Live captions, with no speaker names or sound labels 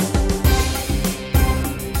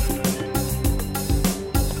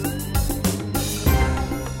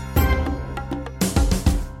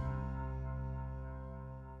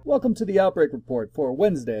Welcome to the Outbreak Report for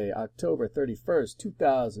Wednesday, October 31st,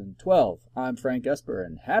 2012. I'm Frank Esper,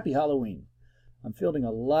 and happy Halloween. I'm fielding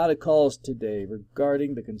a lot of calls today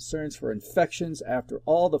regarding the concerns for infections after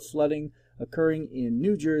all the flooding occurring in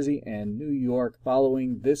New Jersey and New York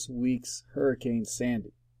following this week's Hurricane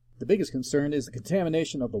Sandy. The biggest concern is the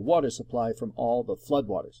contamination of the water supply from all the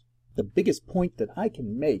floodwaters. The biggest point that I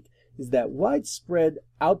can make is that widespread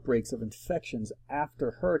outbreaks of infections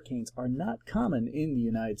after hurricanes are not common in the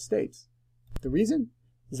United States. The reason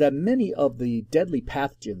is that many of the deadly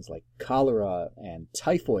pathogens like cholera and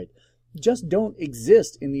typhoid just don't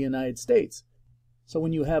exist in the United States. So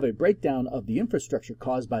when you have a breakdown of the infrastructure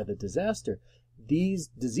caused by the disaster, these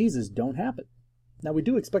diseases don't happen. Now, we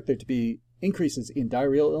do expect there to be increases in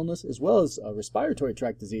diarrheal illness as well as respiratory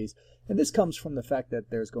tract disease, and this comes from the fact that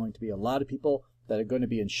there's going to be a lot of people that are going to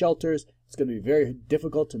be in shelters. It's going to be very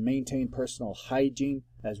difficult to maintain personal hygiene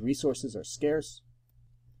as resources are scarce.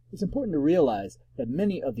 It's important to realize that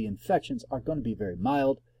many of the infections are going to be very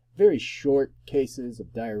mild, very short cases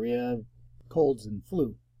of diarrhea, colds, and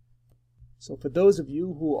flu. So for those of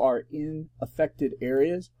you who are in affected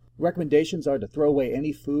areas, recommendations are to throw away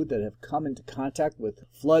any food that have come into contact with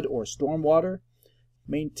flood or storm water,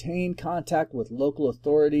 maintain contact with local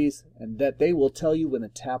authorities, and that they will tell you when the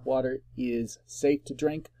tap water is safe to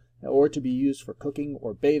drink or to be used for cooking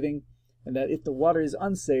or bathing, and that if the water is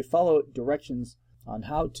unsafe, follow directions on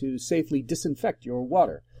how to safely disinfect your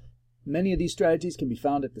water. Many of these strategies can be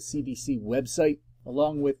found at the CDC website,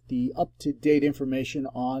 along with the up-to-date information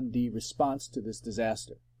on the response to this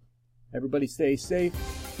disaster. Everybody stay safe,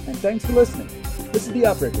 and thanks for listening. This is the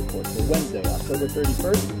Outbreak Report for Wednesday, October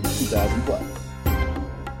 31st, 2012.